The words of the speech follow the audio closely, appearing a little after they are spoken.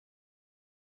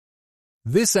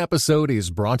This episode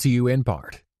is brought to you in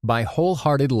part by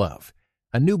Wholehearted Love,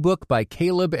 a new book by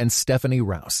Caleb and Stephanie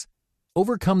Rouse.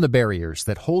 Overcome the barriers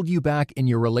that hold you back in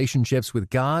your relationships with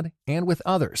God and with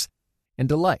others, and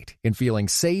delight in feeling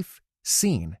safe,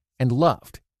 seen, and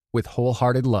loved with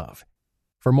Wholehearted Love.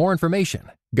 For more information,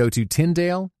 go to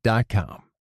Tyndale.com.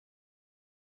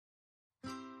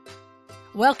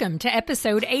 Welcome to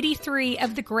episode 83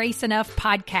 of the Grace Enough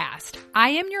podcast. I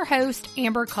am your host,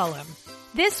 Amber Cullum.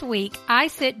 This week, I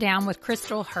sit down with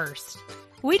Chrystal Hurst.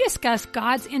 We discuss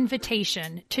God's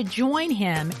invitation to join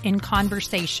Him in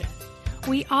conversation.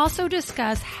 We also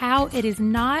discuss how it is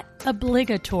not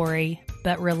obligatory,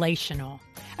 but relational.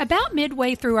 About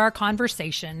midway through our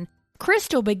conversation,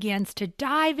 Chrystal begins to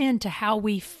dive into how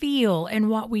we feel and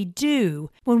what we do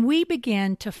when we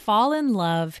begin to fall in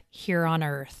love here on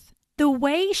earth. The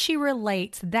way she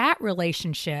relates that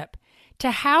relationship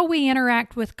to how we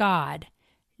interact with God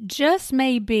just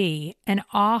may be an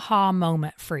aha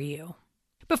moment for you.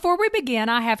 Before we begin,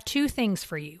 I have two things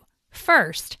for you.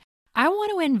 First, I want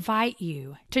to invite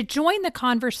you to join the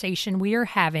conversation we are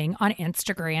having on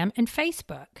Instagram and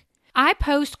Facebook. I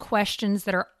post questions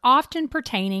that are often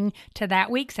pertaining to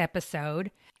that week's episode.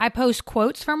 I post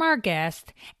quotes from our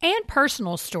guests and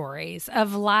personal stories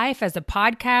of life as a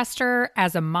podcaster,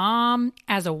 as a mom,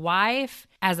 as a wife,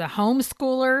 as a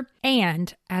homeschooler,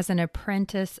 and as an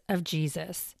apprentice of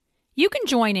Jesus. You can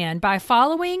join in by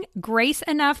following Grace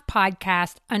Enough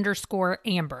Podcast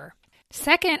 _Amber.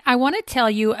 Second, I want to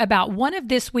tell you about one of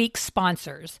this week's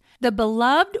sponsors, the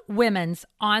Beloved Women's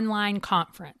Online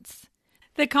Conference.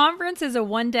 The conference is a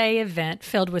one-day event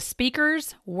filled with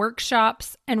speakers,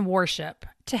 workshops, and worship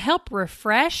to help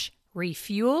refresh,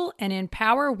 refuel, and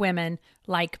empower women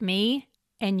like me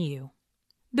and you.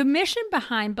 The mission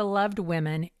behind Beloved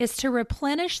Women is to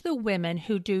replenish the women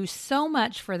who do so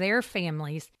much for their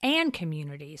families and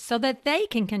communities so that they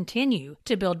can continue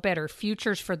to build better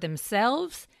futures for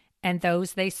themselves and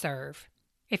those they serve.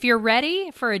 If you're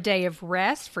ready for a day of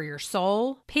rest for your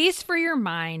soul, peace for your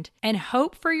mind, and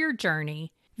hope for your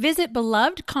journey, visit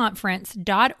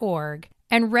belovedconference.org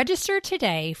and register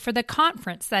today for the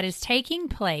conference that is taking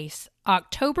place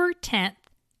October 10th,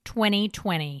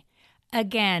 2020.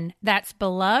 Again, that's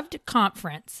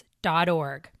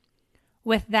belovedconference.org.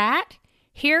 With that,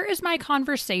 here is my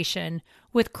conversation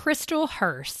with Chrystal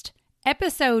Hurst,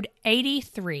 episode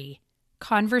 83,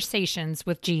 Conversations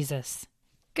with Jesus.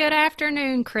 Good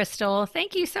afternoon, Chrystal.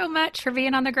 Thank you so much for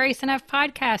being on the Grace Enough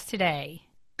podcast today.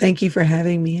 Thank you for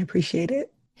having me. I appreciate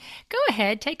it. Go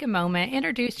ahead, take a moment,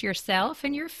 introduce yourself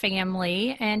and your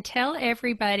family, and tell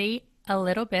everybody a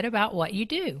little bit about what you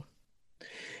do.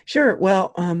 Sure.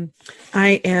 Well,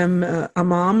 I am a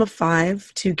mom of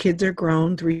 5. 2 kids are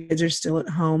grown. 3 kids are still at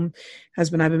home.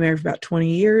 Husband and I have been married for about 20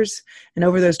 years. And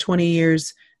over those 20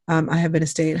 years, I have been a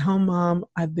stay-at-home mom.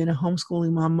 I've been a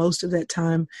homeschooling mom most of that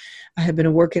time. I have been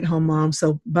a work-at-home mom.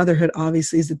 So motherhood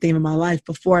obviously is the theme of my life.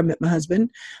 Before I met my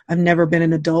husband, I've never been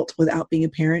an adult without being a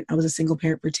parent. I was a single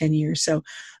parent for 10 years. So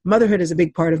motherhood is a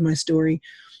big part of my story.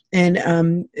 And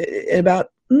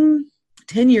about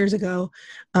 10 years ago,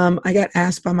 I got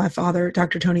asked by my father,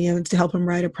 Dr. Tony Evans, to help him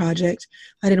write a project.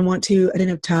 I didn't want to. I didn't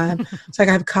have time. It's like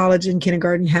I have college and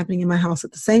kindergarten happening in my house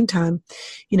at the same time,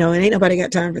 and ain't nobody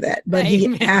got time for that. But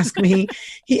he asked me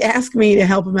to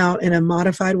help him out in a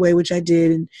modified way, which I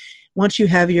did. And once you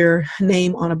have your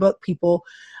name on a book, people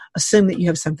assume that you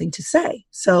have something to say.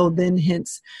 So then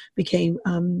hence became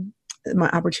my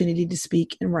opportunity to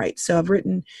speak and write. So I've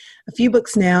written a few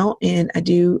books now, and I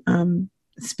do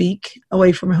speak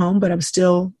away from home, but I'm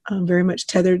still very much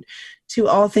tethered to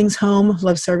all things home.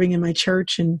 Love serving in my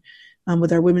church and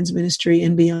with our women's ministry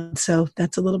and beyond. So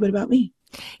that's a little bit about me.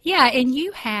 Yeah, and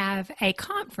you have a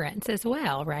conference as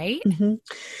well, right? Mm-hmm.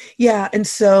 Yeah, and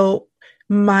so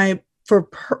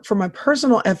for my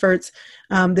personal efforts,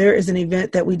 there is an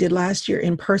event that we did last year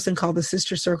in person called the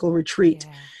Sister Circle Retreat.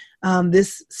 Yeah.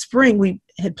 This spring, we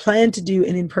had planned to do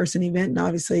an in-person event, and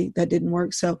obviously that didn't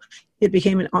work. So it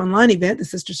became an online event, the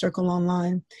Sister Circle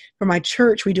Online. For my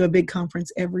church, we do a big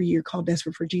conference every year called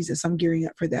Desperate for Jesus. I'm gearing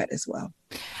up for that as well.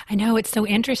 I know, it's so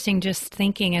interesting just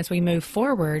thinking as we move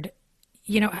forward,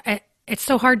 it's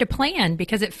so hard to plan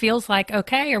because it feels like,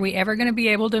 okay, are we ever going to be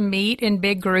able to meet in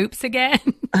big groups again?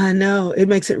 I know. It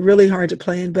makes it really hard to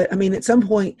plan. But I mean, at some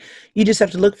point, you just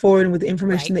have to look forward and with the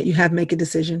information that you have, make a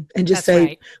decision and just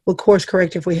we'll course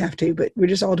correct if we have to. But we're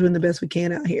just all doing the best we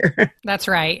can out here. That's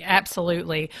right.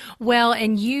 Absolutely. Well,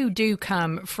 and you do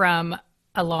come from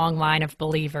a long line of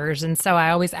believers. And so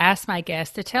I always ask my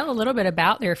guests to tell a little bit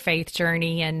about their faith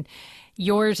journey and,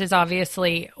 yours is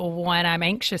obviously one I'm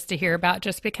anxious to hear about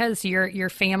just because your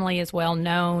family is well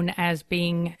known as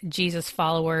being Jesus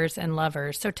followers and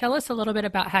lovers. So tell us a little bit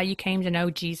about how you came to know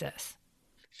Jesus.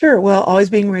 Sure. Well, always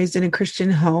being raised in a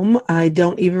Christian home, I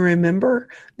don't even remember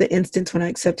the instance when I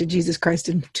accepted Jesus Christ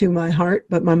into my heart,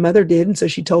 but my mother did. And so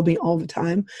she told me all the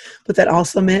time. But that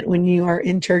also meant when you are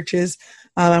in churches,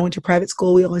 I went to private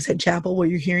school. We always had chapel where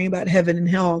you're hearing about heaven and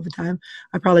hell all the time.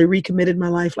 I probably recommitted my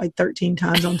life like 13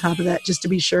 times on top of that just to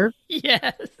be sure.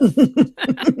 Yes.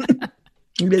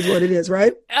 It is what it is,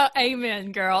 right? Oh,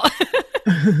 amen, girl.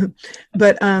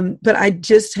 But I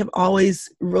just have always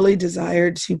really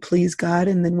desired to please God.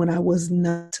 And then when I was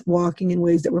not walking in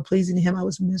ways that were pleasing to him, I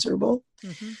was miserable.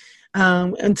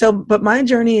 Mm-hmm. But my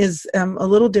journey is a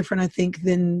little different, I think,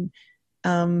 than,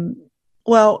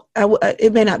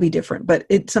 it may not be different, but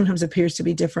it sometimes appears to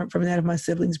be different from that of my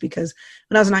siblings, because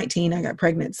when I was 19, I got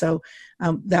pregnant. So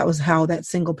that was how that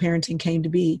single parenting came to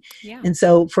be. Yeah. And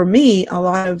so for me, a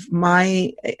lot of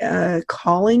my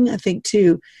calling, I think,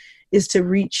 too, is to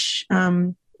reach,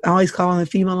 I always call on the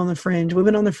female on the fringe,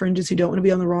 women on the fringes who don't want to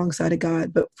be on the wrong side of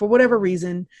God. But for whatever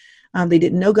reason, they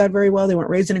didn't know God very well. They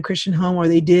weren't raised in a Christian home, or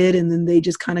they did, and then they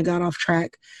just kind of got off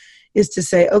track. Is to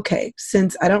say, okay,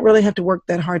 since I don't really have to work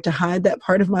that hard to hide that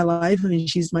part of my life. I mean,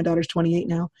 my daughter's 28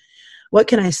 now. What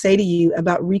can I say to you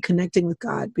about reconnecting with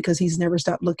God? Because he's never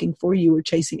stopped looking for you or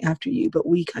chasing after you, but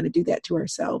we kind of do that to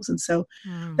ourselves. And so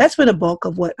that's been a bulk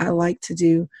of what I like to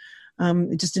do,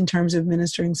 just in terms of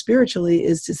ministering spiritually,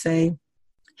 is to say,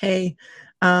 hey,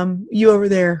 you over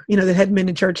there, that hadn't been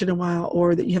to church in a while,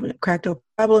 or that you haven't cracked open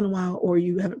the Bible in a while, or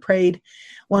you haven't prayed,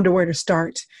 wonder where to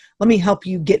start. Let me help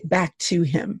you get back to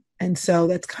him. And so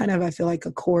that's kind of, I feel like,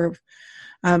 a core of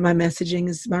my messaging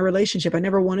is my relationship. I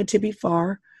never wanted to be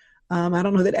far. I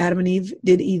don't know that Adam and Eve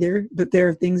did either, but there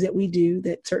are things that we do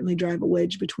that certainly drive a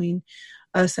wedge between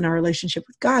us and our relationship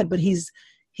with God. But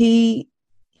he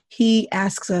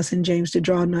asks us in James to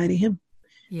draw nigh to him.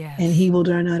 Yes. And he will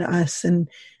draw nigh to us. And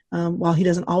while he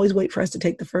doesn't always wait for us to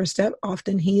take the first step,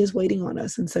 often he is waiting on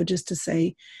us. And so just to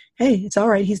say, hey, it's all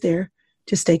right, he's there.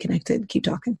 Just stay connected, keep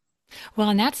talking. Well,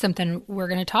 and that's something we're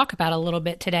going to talk about a little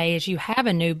bit today, is you have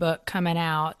a new book coming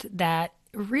out that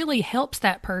really helps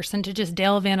that person to just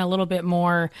delve in a little bit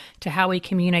more to how we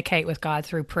communicate with God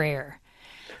through prayer.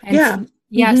 And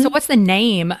Mm-hmm. So what's the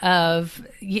name of,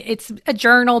 it's a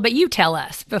journal, but you tell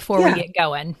us before we get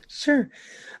going. Sure.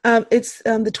 It's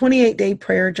the 28-day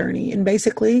prayer journey. And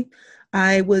basically,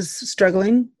 I was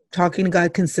struggling talking to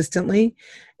God consistently.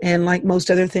 And like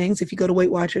most other things, if you go to Weight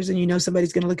Watchers and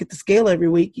somebody's going to look at the scale every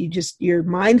week, you're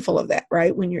mindful of that,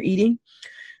 right, when you're eating.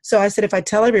 So I said, if I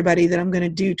tell everybody that I'm going to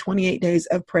do 28 days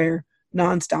of prayer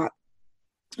nonstop,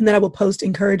 and then I will post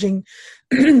encouraging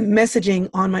messaging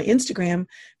on my Instagram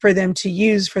for them to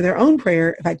use for their own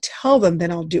prayer. If I tell them,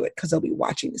 then I'll do it, because they'll be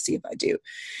watching to see if I do.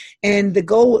 And the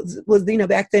goal was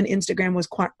back then Instagram was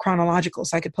chronological,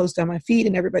 so I could post on my feed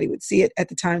and everybody would see it at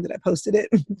the time that I posted it.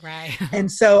 Right.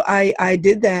 And so I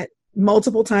did that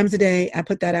multiple times a day. I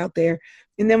put that out there.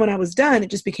 And then when I was done, it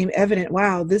just became evident,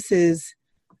 wow, this is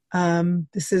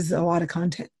a lot of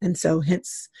content. And so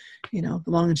hence, the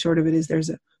long and short of it is there's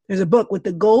a book with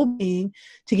the goal being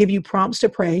to give you prompts to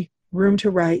pray, room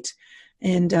to write,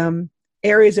 and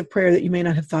areas of prayer that you may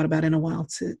not have thought about in a while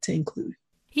to include.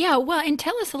 Yeah, well, and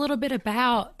tell us a little bit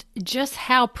about just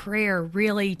how prayer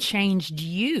really changed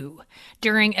you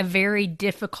during a very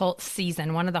difficult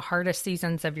season, one of the hardest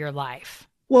seasons of your life.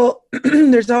 Well,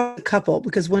 there's a couple,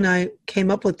 because when I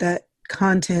came up with that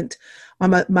content,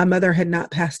 my mother had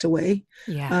not passed away.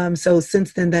 Yeah. So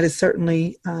since then, that is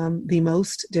certainly the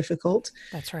most difficult.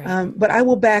 That's right. But I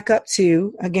will back up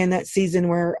to, again, that season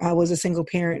where I was a single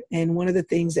parent. And one of the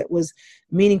things that was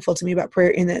meaningful to me about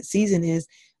prayer in that season is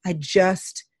I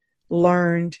just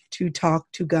learned to talk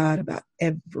to God about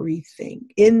everything.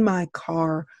 In my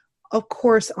car, of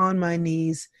course, on my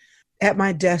knees, at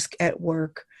my desk at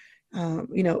work,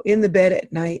 in the bed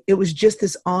at night. It was just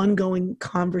this ongoing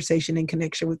conversation and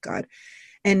connection with God.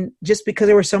 And just because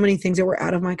there were so many things that were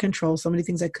out of my control, so many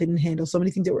things I couldn't handle, so many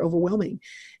things that were overwhelming,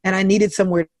 and I needed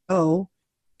somewhere to go.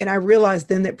 And I realized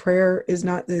then that prayer is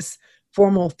not this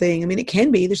formal thing. I mean, it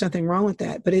can be, there's nothing wrong with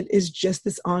that, but it is just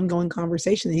this ongoing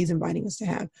conversation that he's inviting us to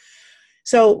have.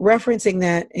 So referencing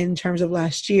that in terms of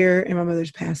last year and my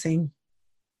mother's passing,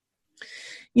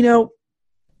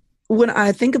 when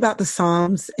I think about the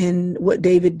Psalms and what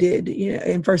David did,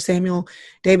 in 1 Samuel,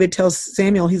 David tells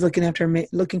Samuel he's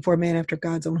looking for a man after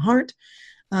God's own heart.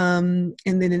 And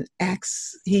then in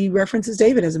Acts, he references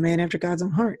David as a man after God's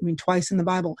own heart. I mean, twice in the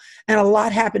Bible. And a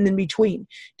lot happened in between.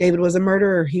 David was a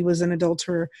murderer. He was an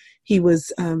adulterer. He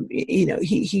was,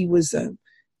 he was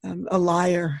a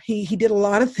liar. He did a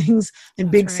lot of things and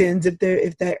That's big right. sins, if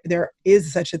there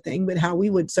is such a thing, but how we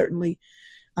would certainly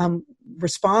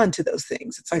respond to those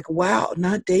things. It's like, wow,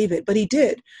 not David, but he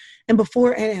did. And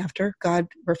before and after, God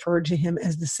referred to him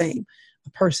as the same,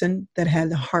 a person that had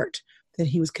the heart that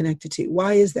he was connected to.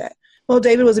 Why is that? Well,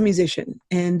 David was a musician,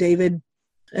 and David,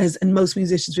 as and most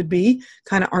musicians would be,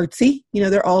 kind of artsy.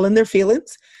 They're all in their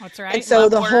feelings. That's right. And so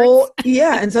Love the words.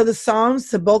 and so the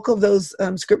Psalms, the bulk of those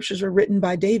scriptures were written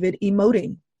by David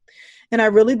emoting. And I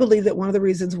really believe that one of the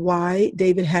reasons why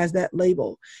David has that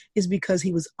label is because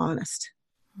he was honest.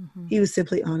 Mm-hmm. He was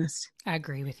simply honest. I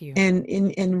agree with you.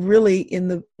 And really in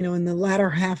the latter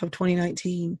half of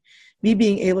 2019, me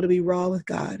being able to be raw with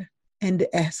God and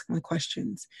to ask my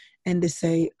questions and to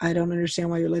say, I don't understand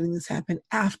why you're letting this happen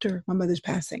after my mother's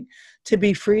passing, to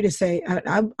be free to say,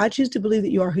 I choose to believe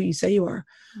that you are who you say you are,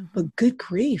 but good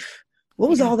grief, what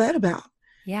was all that about?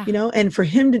 Yeah. And for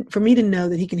me to know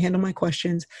that he can handle my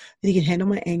questions, that he can handle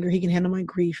my anger, he can handle my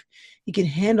grief, he can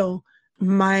handle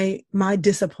my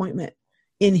disappointment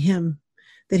in him,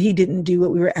 that he didn't do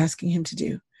what we were asking him to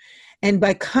do. And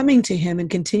by coming to him and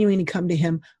continuing to come to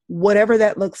him, whatever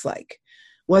that looks like,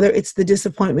 whether it's the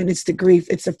disappointment, it's the grief,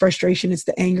 it's the frustration, it's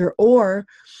the anger, or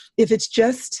if it's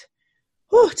just,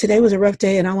 today was a rough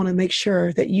day and I want to make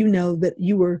sure that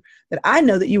I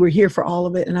know that you were here for all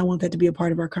of it, and I want that to be a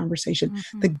part of our conversation.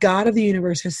 Mm-hmm. The God of the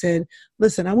universe has said,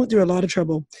 listen, I went through a lot of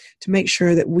trouble to make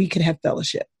sure that we could have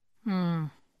fellowship.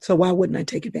 So why wouldn't I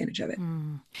take advantage of it?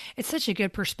 It's such a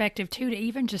good perspective, too, to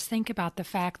even just think about the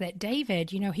fact that David,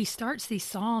 he starts these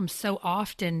Psalms so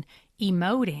often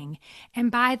emoting. And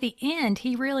by the end,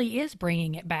 he really is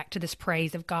bringing it back to this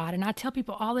praise of God. And I tell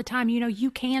people all the time,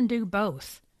 you can do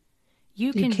both.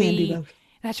 You can do both.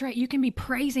 That's right. You can be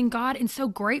praising God and so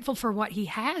grateful for what he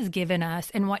has given us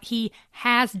and what he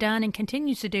has done and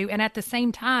continues to do. And at the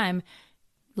same time,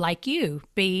 like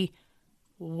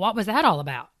what was that all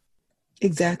about?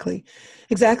 Exactly.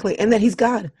 And that he's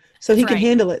God, so he can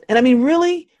handle it. And I mean,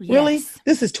 really,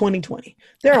 this is 2020.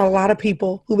 There are a lot of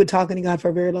people who've been talking to God for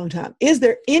a very long time. Is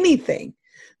there anything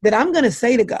that I'm going to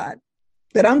say to God,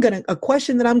 a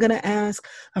question that I'm going to ask,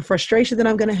 a frustration that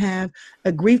I'm going to have,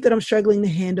 a grief that I'm struggling to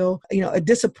handle, a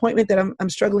disappointment that I'm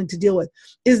struggling to deal with?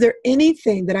 Is there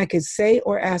anything that I could say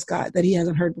or ask God that he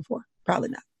hasn't heard before? Probably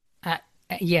not.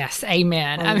 Yes.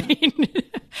 Amen. I mean,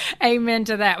 amen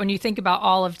to that when you think about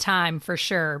all of time, for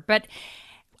sure. But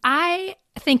I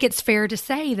think it's fair to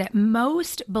say that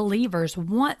most believers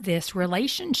want this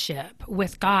relationship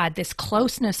with God, this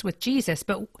closeness with Jesus.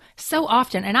 But so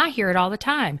often, and I hear it all the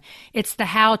time, it's the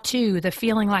how-to, the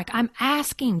feeling like I'm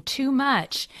asking too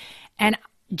much. And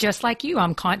just like you,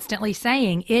 I'm constantly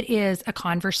saying it is a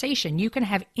conversation. You can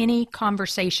have any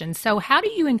conversation. So how do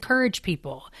you encourage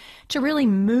people to really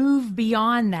move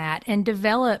beyond that and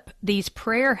develop these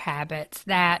prayer habits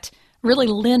that really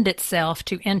lend itself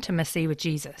to intimacy with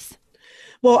Jesus?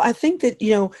 Well, I think that,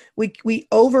 we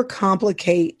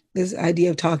overcomplicate this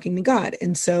idea of talking to God.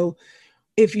 And so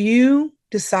if you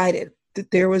decided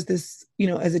that there was this,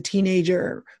 as a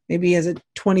teenager, maybe as a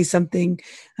 20-something,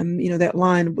 that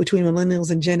line between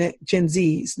millennials and Gen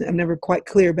Zs, I'm never quite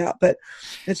clear about, but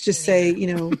let's just say,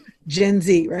 Gen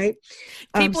Z, right?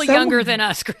 People younger than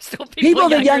us, Chrystal. People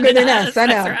that younger than us. I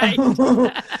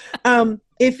know. Right.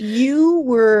 If you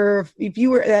were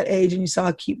at that age and you saw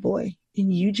a cute boy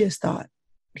and you just thought,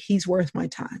 he's worth my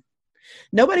time,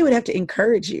 nobody would have to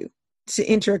encourage you to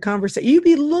enter a conversation. You'd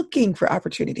be looking for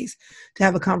opportunities to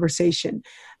have a conversation.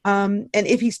 And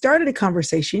if he started a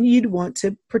conversation, you'd want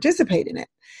to participate in it.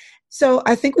 So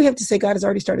I think we have to say God has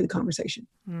already started the conversation.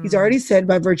 He's already said,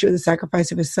 by virtue of the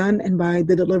sacrifice of his son and by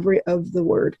the delivery of the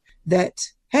word, that,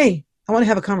 hey, I want to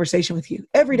have a conversation with you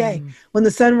every day. When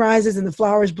the sun rises and the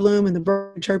flowers bloom and the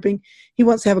birds are chirping, he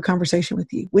wants to have a conversation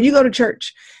with you. When you go to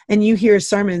church and you hear a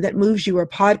sermon that moves you, or a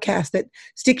podcast that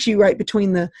sticks you right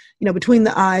between the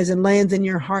eyes and lands in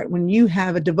your heart, when you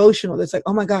have a devotional that's like,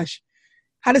 oh my gosh,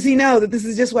 how does he know that this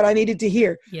is just what I needed to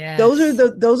hear? Yes. Those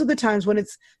are the times when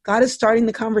God is starting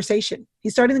the conversation.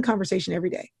 He's starting the conversation every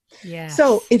day. Yes.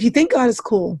 So if you think God is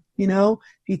cool, if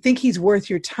you think he's worth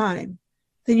your time,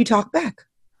 then you talk back.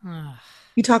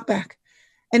 You talk back.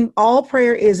 And all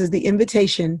prayer is the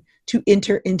invitation to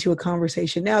enter into a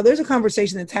conversation. Now, there's a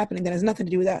conversation that's happening that has nothing to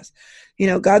do with us.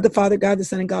 God the Father, God the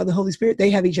Son, and God the Holy Spirit,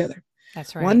 they have each other.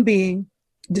 That's right. One being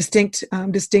distinct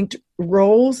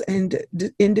roles and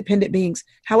independent beings.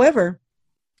 However,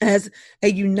 as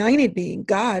a united being,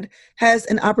 God has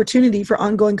an opportunity for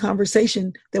ongoing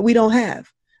conversation that we don't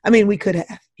have. I mean, we could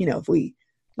have, if we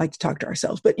like to talk to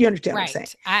ourselves, but you understand what I'm saying.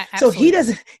 So he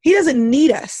doesn't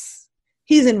need us.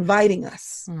 He's inviting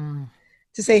us.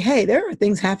 to say, hey, there are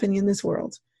things happening in this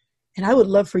world, and I would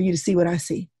love for you to see what I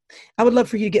see. I would love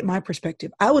for you to get my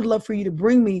perspective. I would love for you to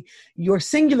bring me your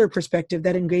singular perspective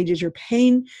that engages your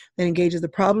pain, that engages the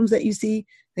problems that you see,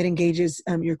 that engages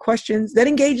your questions, that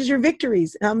engages your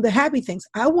victories, the happy things.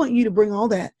 I want you to bring all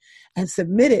that and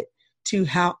submit it to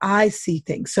how I see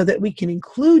things so that we can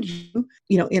include you,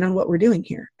 in on what we're doing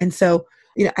here. And so,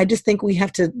 I just think we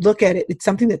have to look at it. It's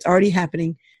something that's already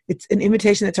happening. It's an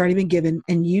invitation that's already been given,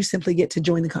 and you simply get to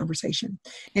join the conversation.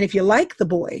 And if you like the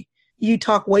boy, you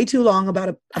talk way too long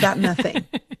about nothing.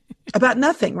 About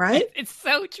nothing, right? It's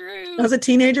so true. I was a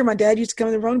teenager. My dad used to come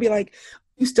in the room and be like,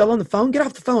 you still on the phone? Get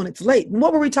off the phone. It's late. And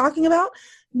what were we talking about?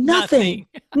 Nothing.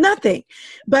 Nothing.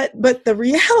 But the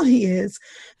reality is,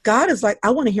 God is like, I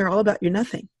want to hear all about your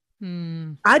nothing.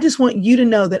 I just want you to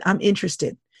know that I'm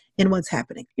interested in what's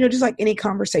happening. Just like any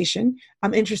conversation,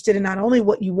 I'm interested in not only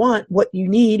what you want, what you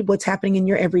need, what's happening in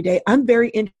your everyday. I'm very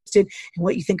interested in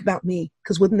what you think about me,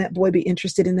 because wouldn't that boy be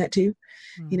interested in that too?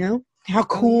 How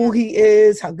cool he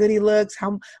is, how good he looks,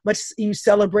 how much you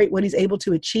celebrate what he's able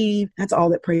to achieve. That's all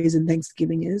that praise and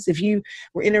thanksgiving is. If you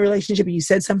were in a relationship and you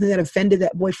said something that offended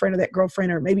that boyfriend or that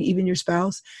girlfriend or maybe even your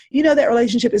spouse, that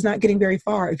relationship is not getting very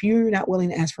far if you're not willing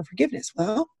to ask for forgiveness.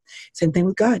 Well, same thing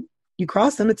with God. You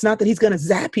cross him. It's not that he's going to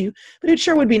zap you, but it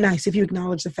sure would be nice if you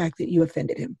acknowledge the fact that you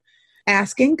offended him.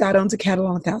 Asking, God owns a cattle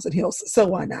on 1,000 hills, so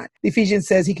why not? Ephesians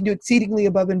says he can do exceedingly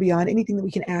above and beyond anything that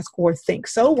we can ask or think,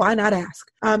 so why not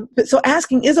ask? But so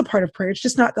asking is a part of prayer. It's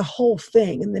just not the whole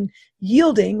thing. And then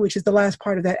yielding, which is the last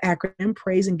part of that acronym,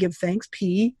 praise and give thanks,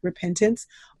 P, repentance,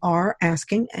 R,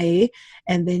 asking, A,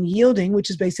 and then yielding, which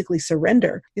is basically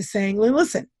surrender, is saying,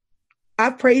 listen,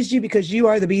 I've praised you because you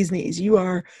are the bee's knees. You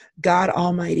are God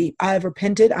Almighty. I have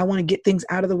repented. I want to get things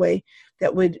out of the way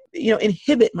that would,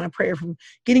 inhibit my prayer from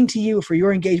getting to you, for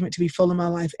your engagement to be full in my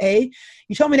life. A,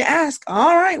 you told me to ask.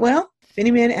 All right, well, if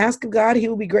any man ask of God, he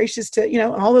will be gracious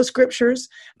to, all those scriptures.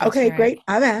 Okay, right. Great.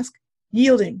 I've asked.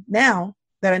 Yielding. Now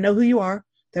that I know who you are,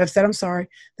 that I've said I'm sorry,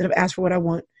 that I've asked for what I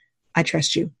want, I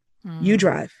trust you. You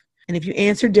drive. And if you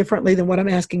answer differently than what I'm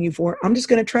asking you for, I'm just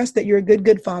going to trust that you're a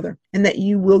good father and that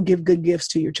you will give good gifts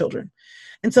to your children.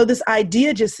 And so this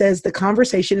idea just says the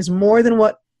conversation is more than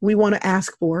what we want to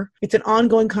ask for. It's an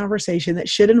ongoing conversation that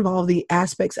should involve the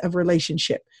aspects of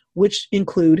relationship, which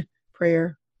include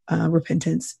prayer,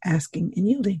 repentance, asking, and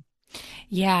yielding.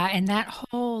 Yeah. And that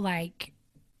whole,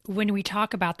 when we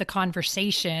talk about the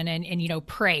conversation and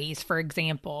praise, for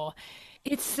example,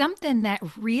 it's something that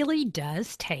really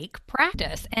does take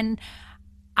practice. And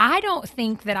I don't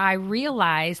think that I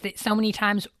realized that so many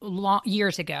times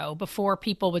years ago, before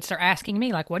people would start asking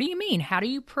me, what do you mean? How do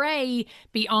you pray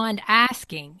beyond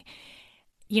asking?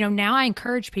 Now I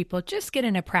encourage people, just get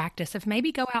in a practice of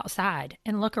maybe go outside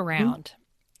and look around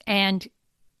and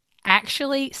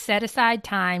actually set aside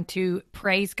time to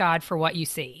praise God for what you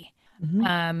see.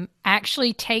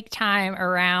 Actually take time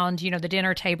around, the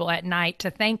dinner table at night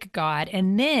to thank God.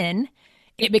 And then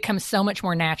it becomes so much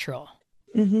more natural.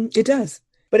 It does.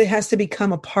 But it has to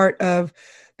become a part of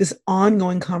this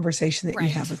ongoing conversation that you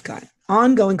have with God.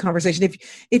 Ongoing conversation.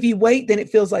 If you wait, then it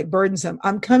feels like burdensome.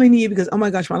 I'm coming to you because, oh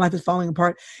my gosh, my life is falling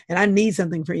apart and I need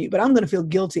something from you. But I'm going to feel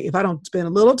guilty if I don't spend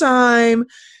a little time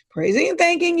praising and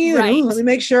thanking you. Right. And, let me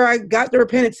make sure I got the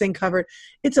repentance thing covered.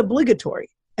 It's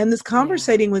obligatory. And this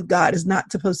conversating with God is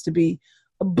not supposed to be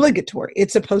obligatory.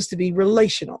 It's supposed to be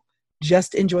relational.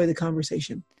 Just enjoy the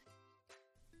conversation.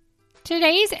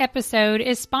 Today's episode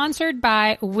is sponsored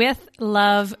by With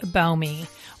Love Bomi.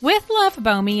 With Love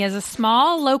Bomi is a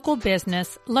small local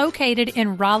business located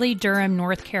in Raleigh-Durham,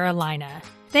 North Carolina.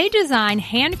 They design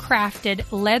handcrafted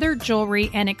leather jewelry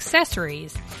and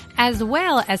accessories, as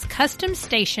well as custom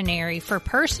stationery for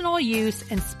personal use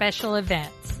and special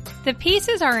events. The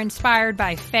pieces are inspired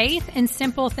by faith and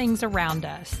simple things around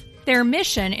us. Their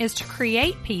mission is to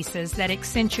create pieces that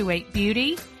accentuate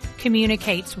beauty,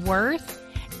 communicates worth,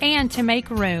 and to make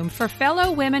room for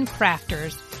fellow women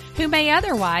crafters who may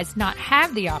otherwise not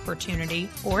have the opportunity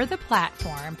or the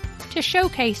platform to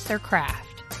showcase their craft.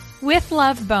 With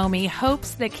Love Bomi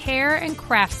hopes the care and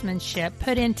craftsmanship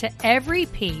put into every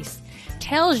piece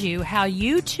tells you how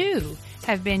you too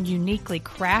have been uniquely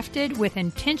crafted with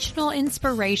intentional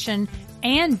inspiration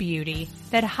and beauty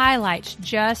that highlights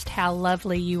just how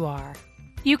lovely you are.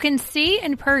 You can see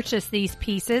and purchase these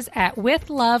pieces at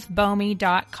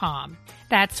withlovebomi.com.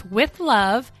 That's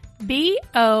withlove,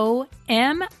 BOMI.com.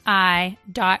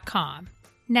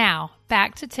 Now,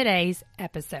 back to today's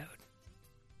episode.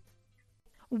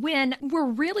 When we're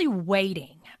really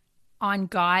waiting on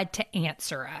God to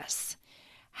answer us,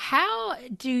 how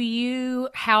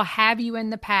have you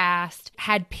in the past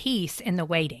had peace in the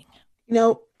waiting?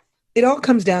 it all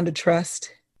comes down to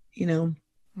trust. You know,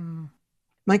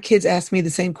 my kids ask me the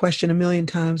same question a million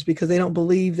times because they don't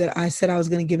believe that I said I was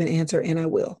going to give an answer, and I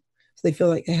will. So they feel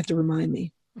like they have to remind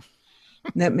me.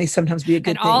 And that may sometimes be a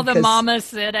good and thing. all the mamas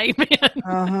said amen.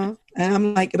 And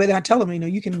I'm like, but I tell them,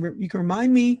 you can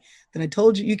remind me that I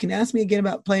told you. You can ask me again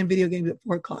about playing video games at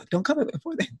 4:00. Don't come up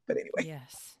before then. But anyway.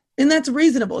 Yes. And that's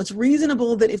reasonable. It's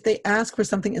reasonable that if they ask for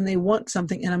something and they want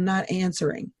something and I'm not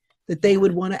answering, that they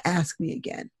would want to ask me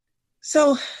again.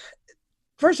 So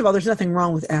first of all, there's nothing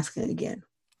wrong with asking again.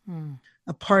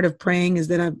 A part of praying is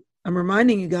that I'm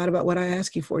reminding you, God, about what I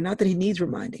ask you for. Not that he needs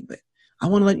reminding, but I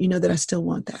want to let you know that I still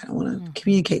want that. I want to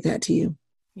communicate that to you.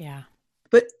 Yeah.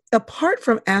 But apart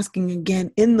from asking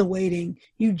again in the waiting,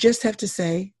 you just have to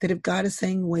say that if God is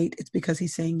saying wait, it's because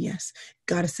he's saying yes.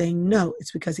 God is saying no,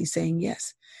 it's because he's saying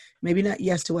yes. Maybe not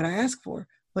yes to what I ask for,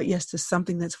 but yes to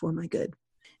something that's for my good.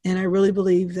 And I really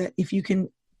believe that if you can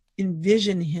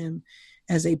envision him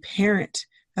as a parent,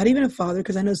 not even a father,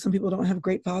 because I know some people don't have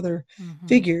great father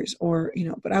figures or,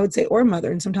 but I would say, or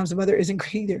mother. And sometimes a mother isn't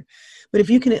great either. But if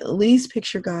you can at least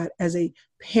picture God as a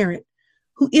parent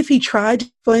who, if he tried to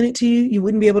explain it to you, you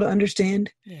wouldn't be able to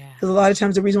understand. Yeah. Because a lot of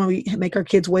times the reason why we make our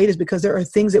kids wait is because there are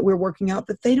things that we're working out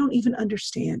that they don't even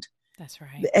understand. That's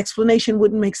right. The explanation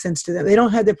wouldn't make sense to them. They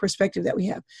don't have the perspective that we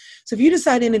have. So if you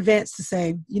decide in advance to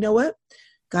say, you know what?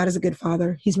 God is a good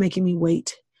father. He's making me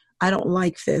wait. I don't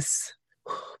like this,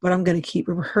 but I'm going to keep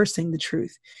rehearsing the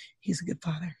truth. He's a good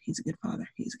father. He's a good father.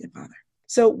 He's a good father.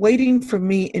 So waiting for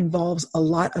me involves a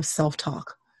lot of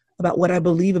self-talk about what I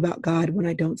believe about God when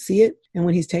I don't see it and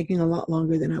when he's taking a lot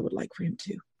longer than I would like for him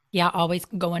to. Yeah, always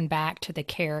going back to the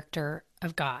character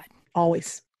of God.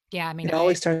 Always. Yeah, I mean, it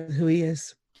always starts with who he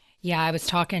is. Yeah, I was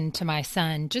talking to my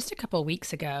son just a couple of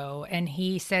weeks ago, and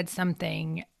he said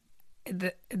something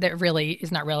that really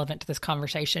is not relevant to this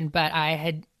conversation, but I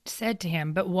had said to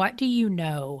him, but what do you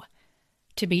know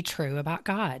to be true about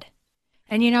God?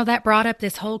 And, that brought up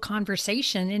this whole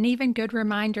conversation and even good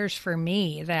reminders for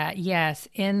me that, yes,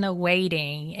 in the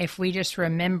waiting, if we just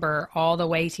remember all the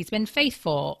ways he's been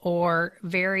faithful or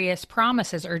various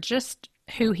promises or just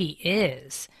who he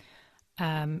is,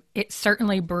 it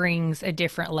certainly brings a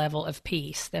different level of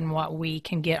peace than what we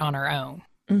can get on our own.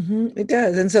 It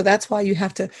does. And so that's why you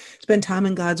have to spend time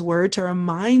in God's word to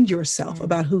remind yourself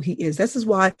about who he is. This is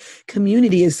why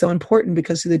community is so important,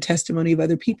 because through the testimony of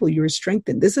other people, you are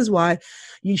strengthened. This is why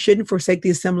you shouldn't forsake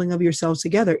the assembling of yourselves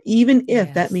together, even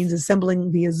if that means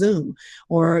assembling via Zoom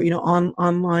or,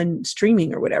 online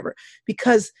streaming or whatever,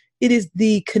 because it is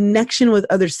the connection with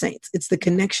other saints. It's the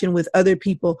connection with other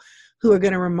people who are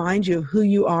going to remind you of who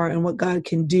you are and what God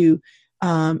can do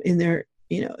in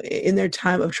their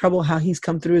time of trouble, how he's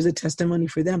come through as a testimony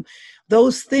for them.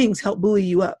 Those things help buoy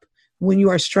you up when you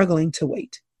are struggling to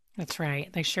wait. That's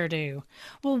right. They sure do.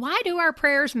 Well, why do our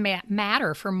prayers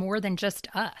matter for more than just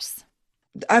us?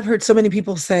 I've heard so many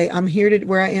people say, I'm here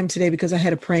where I am today because I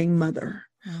had a praying mother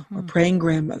or praying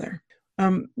grandmother.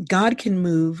 God can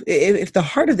move. If the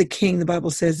heart of the king, the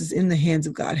Bible says, is in the hands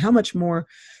of God, how much more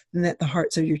than that the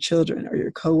hearts of your children or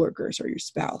your coworkers or your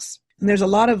spouse? And there's a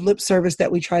lot of lip service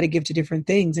that we try to give to different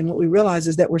things. And what we realize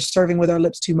is that we're serving with our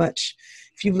lips too much.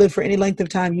 If you've lived for any length of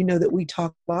time, you know that we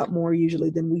talk a lot more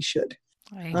usually than we should.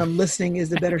 Right. Listening is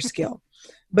the better skill.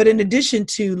 But in addition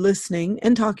to listening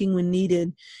and talking when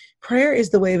needed, prayer is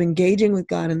the way of engaging with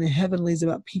God in the heavenlies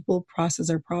about people,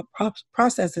 processes.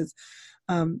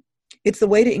 It's the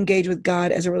way to engage with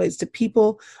God as it relates to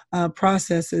people,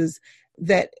 processes,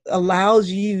 that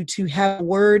allows you to have a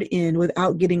word in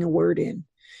without getting a word in.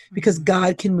 Because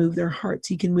God can move their hearts.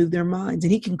 He can move their minds.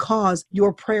 And he can cause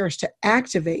your prayers to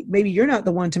activate. Maybe you're not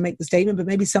the one to make the statement, but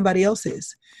maybe somebody else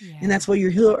is. Yeah. And that's where you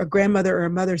hear a grandmother or a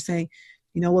mother saying,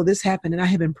 well, this happened and I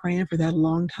have been praying for that a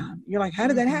long time. You're like, how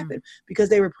did that happen? Because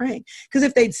they were praying. Because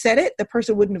if they'd said it, the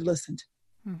person wouldn't have listened.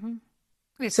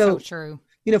 It's so true.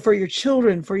 For your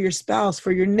children, for your spouse,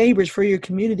 for your neighbors, for your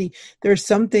community, there are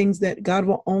some things that God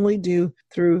will only do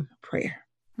through prayer.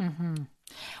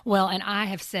 Well, and I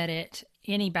have said it.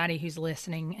 Anybody who's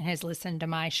listening and has listened to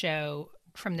my show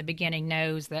from the beginning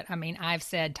knows that, I've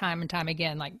said time and time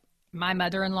again, like my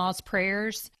mother-in-law's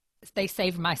prayers, they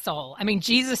saved my soul.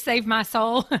 Jesus saved my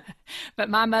soul, but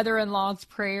my mother-in-law's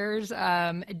prayers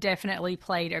definitely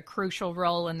played a crucial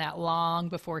role in that long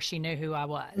before she knew who I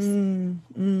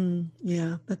was.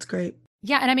 Yeah, that's great.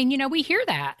 Yeah. And we hear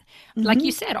that, like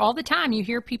you said, all the time. You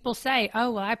hear people say,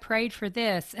 oh, well, I prayed for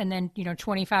this. And then,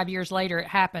 25 years later it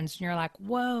happens and you're like,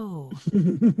 whoa,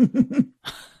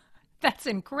 that's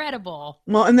incredible.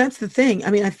 Well, and that's the thing.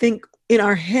 I think in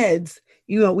our heads,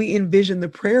 we envision the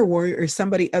prayer warrior as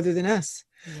somebody other than us.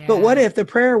 Yeah. But what if the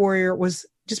prayer warrior was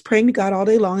just praying to God all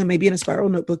day long and maybe in a spiral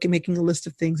notebook and making a list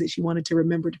of things that she wanted to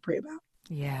remember to pray about.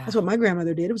 Yeah. That's what my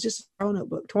grandmother did. It was just a spiral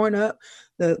notebook, torn up,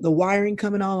 the wiring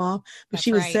coming all off. But That's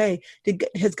she would right. say,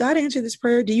 has God answered this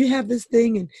prayer? Do you have this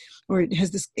thing? Or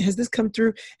has this come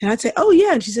through? And I'd say, oh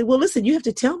yeah. And she said, well, listen, you have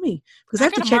to tell me because I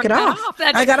have to check it off.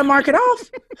 I got to mark it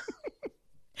off.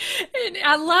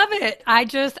 I love it. I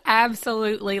just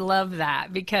absolutely love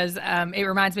that because it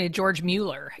reminds me of George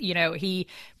Mueller. You know, he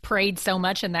prayed so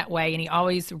much in that way, and he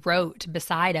always wrote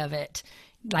beside of it,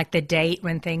 like the date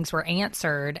when things were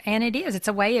answered. And it's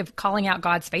a way of calling out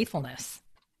God's faithfulness.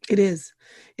 It is.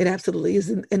 It absolutely is.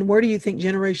 And where do you think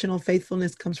generational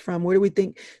faithfulness comes from? Where do we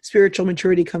think spiritual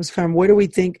maturity comes from? Where do we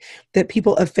think that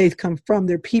people of faith come from?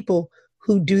 They're people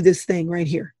who do this thing right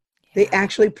here. Yeah. They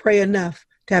actually pray enough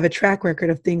to have a track record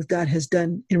of things God has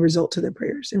done in result to their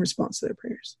prayers, in response to their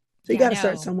prayers. So you got to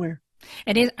start somewhere.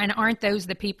 And aren't those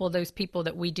people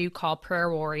that we do call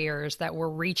prayer warriors that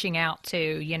we're reaching out to,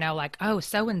 you know, like, oh,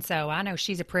 so-and-so, I know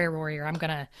she's a prayer warrior. I'm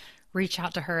going to reach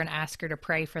out to her and ask her to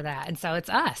pray for that. And so it's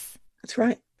us. That's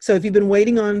right. So if you've been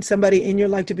waiting on somebody in your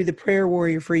life to be the prayer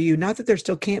warrior for you, not that there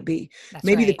still can't be,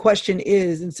 maybe the question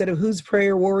is, instead of who's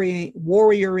prayer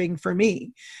warrioring for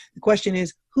me, the question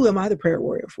is, who am I the prayer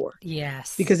warrior for?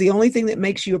 Yes. Because the only thing that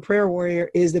makes you a prayer warrior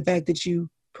is the fact that you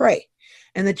pray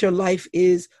and that your life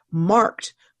is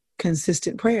marked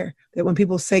consistent prayer. That when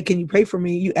people say, can you pray for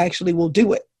me? You actually will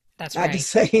do it. That's right. I just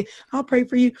say, I'll pray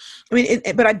for you. I mean,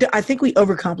 but I think we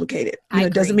overcomplicate it. You know,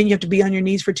 it doesn't mean you have to be on your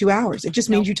knees for 2 hours. It just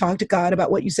means you talk to God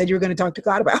about what you said you were going to talk to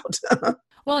God about.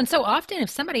 Well, and so often if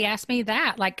somebody asks me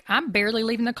that, like I'm barely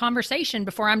leaving the conversation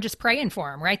before I'm just praying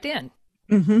for them right then.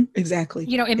 Mm-hmm, exactly.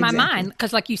 You know, in my mind,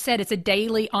 because like you said, it's a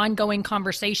daily ongoing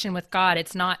conversation with God.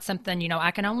 It's not something, you know,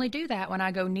 I can only do that when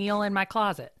I go kneel in my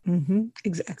closet. Mm-hmm,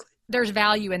 exactly. There's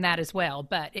value in that as well,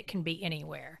 but it can be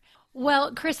anywhere.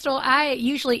 Well, Chrystal, I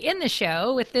usually end the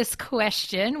show with this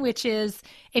question, which is,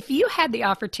 if you had the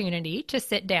opportunity to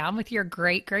sit down with your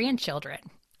great-grandchildren,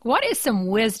 what is some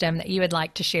wisdom that you would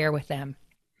like to share with them?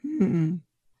 I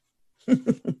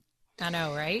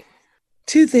know, right?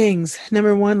 2 things.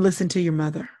 Number 1, listen to your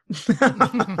mother.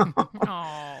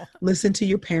 Aww. Listen to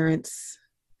your parents.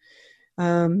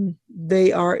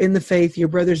 They are in the faith, your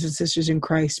brothers and sisters in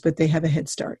Christ, but they have a head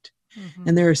start. Mm-hmm.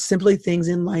 And there are simply things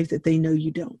in life that they know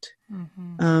you don't.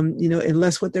 Mm-hmm. You know,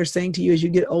 unless what they're saying to you as you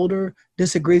get older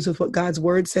disagrees with what God's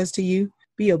word says to you,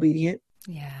 be obedient.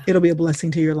 Yeah. It'll be a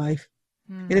blessing to your life.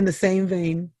 Mm. And in the same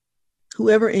vein,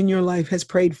 whoever in your life has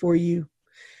prayed for you,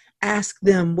 ask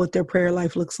them what their prayer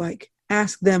life looks like.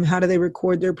 Ask them, how do they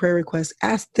record their prayer requests?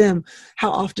 Ask them,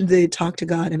 how often do they talk to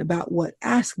God and about what?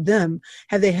 Ask them,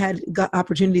 have they had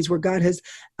opportunities where God has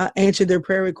answered their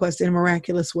prayer requests in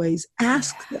miraculous ways?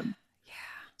 Ask them. Yeah.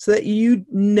 So that you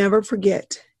never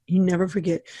forget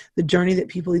the journey that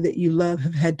people that you love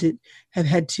have had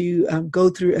to go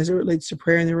through as it relates to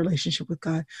prayer and their relationship with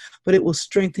God. But it will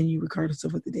strengthen you regardless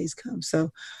of what the days come.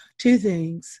 So 2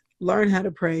 things, learn how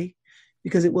to pray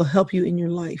because it will help you in your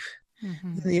life. Mm-hmm.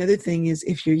 And the other thing is,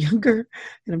 if you're younger,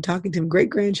 and I'm talking to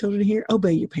great-grandchildren here,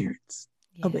 obey your parents.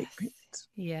 Yes. Obey your parents.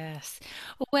 Yes.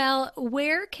 Well,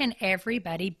 where can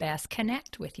everybody best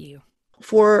connect with you?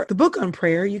 For the book on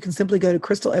prayer, you can simply go to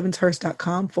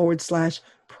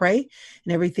crystalevanshurst.com/pray,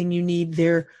 and everything you need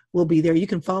there will be there. You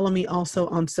can follow me also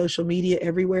on social media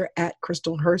everywhere at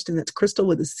Chrystal Hurst, and that's Chrystal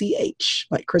with a CH,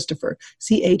 like Christopher,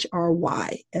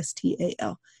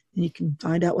 CHRYSTAL. And you can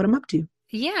find out what I'm up to.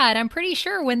 Yeah, and I'm pretty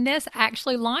sure when this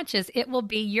actually launches, it will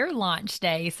be your launch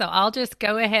day. So I'll just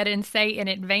go ahead and say in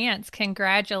advance,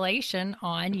 congratulations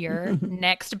on your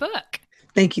next book.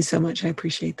 Thank you so much. I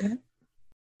appreciate that.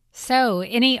 So,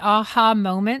 any aha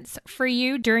moments for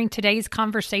you during today's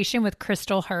conversation with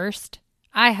Chrystal Hurst?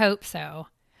 I hope so.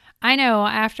 I know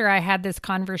after I had this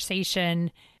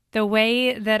conversation, the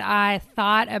way that I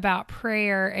thought about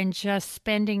prayer and just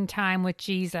spending time with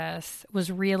Jesus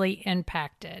was really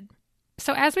impacted.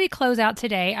 So as we close out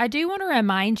today, I do want to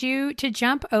remind you to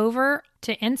jump over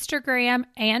to Instagram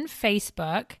and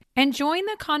Facebook and join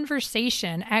the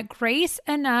conversation at Grace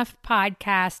Enough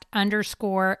Podcast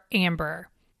 _Amber.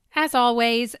 As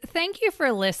always, thank you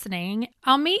for listening.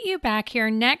 I'll meet you back here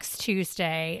next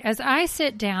Tuesday as I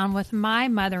sit down with my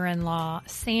mother-in-law,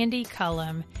 Sandy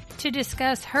Cullum, to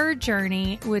discuss her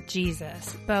journey with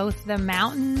Jesus, both the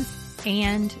mountains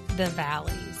and the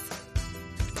valleys.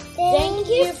 Thank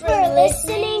you for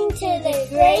listening to the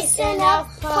Grace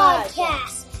Enough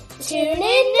Podcast. Tune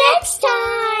in next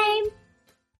time.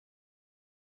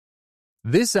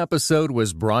 This episode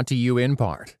was brought to you in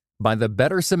part by the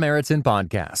Better Samaritan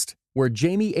Podcast, where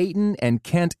Jamie Ayton and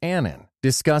Kent Annan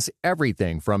discuss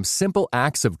everything from simple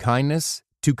acts of kindness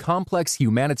to complex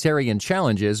humanitarian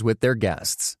challenges with their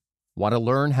guests. Want to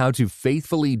learn how to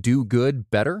faithfully do good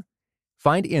better?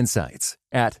 Find insights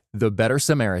at The Better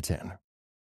Samaritan.